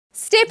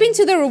Step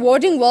into the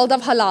rewarding world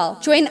of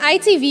halal. Join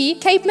ITV,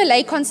 Cape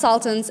Malay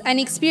Consultants and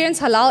experience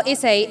Halal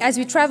SA as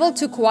we travel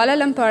to Kuala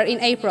Lumpur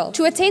in April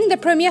to attend the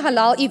premier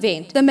halal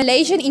event, the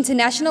Malaysian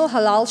International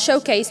Halal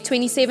Showcase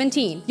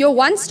 2017, your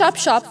one-stop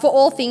shop for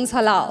all things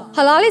halal.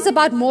 Halal is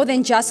about more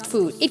than just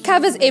food. It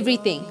covers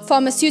everything: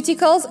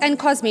 pharmaceuticals and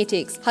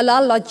cosmetics,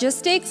 halal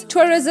logistics,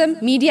 tourism,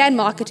 media and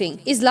marketing,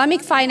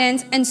 Islamic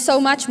finance, and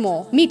so much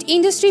more. Meet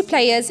industry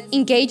players,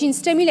 engage in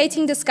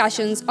stimulating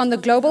discussions on the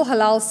global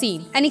halal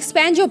scene, and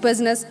expand your business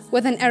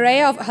with an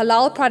array of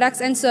halal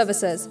products and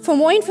services. For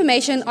more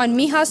information on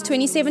Mihas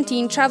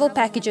 2017 travel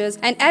packages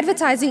and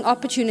advertising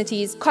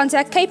opportunities,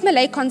 contact Cape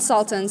Malay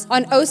Consultants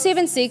on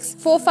 076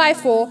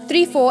 454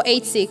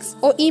 3486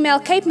 or email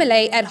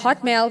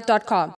capemalay@hotmail.com.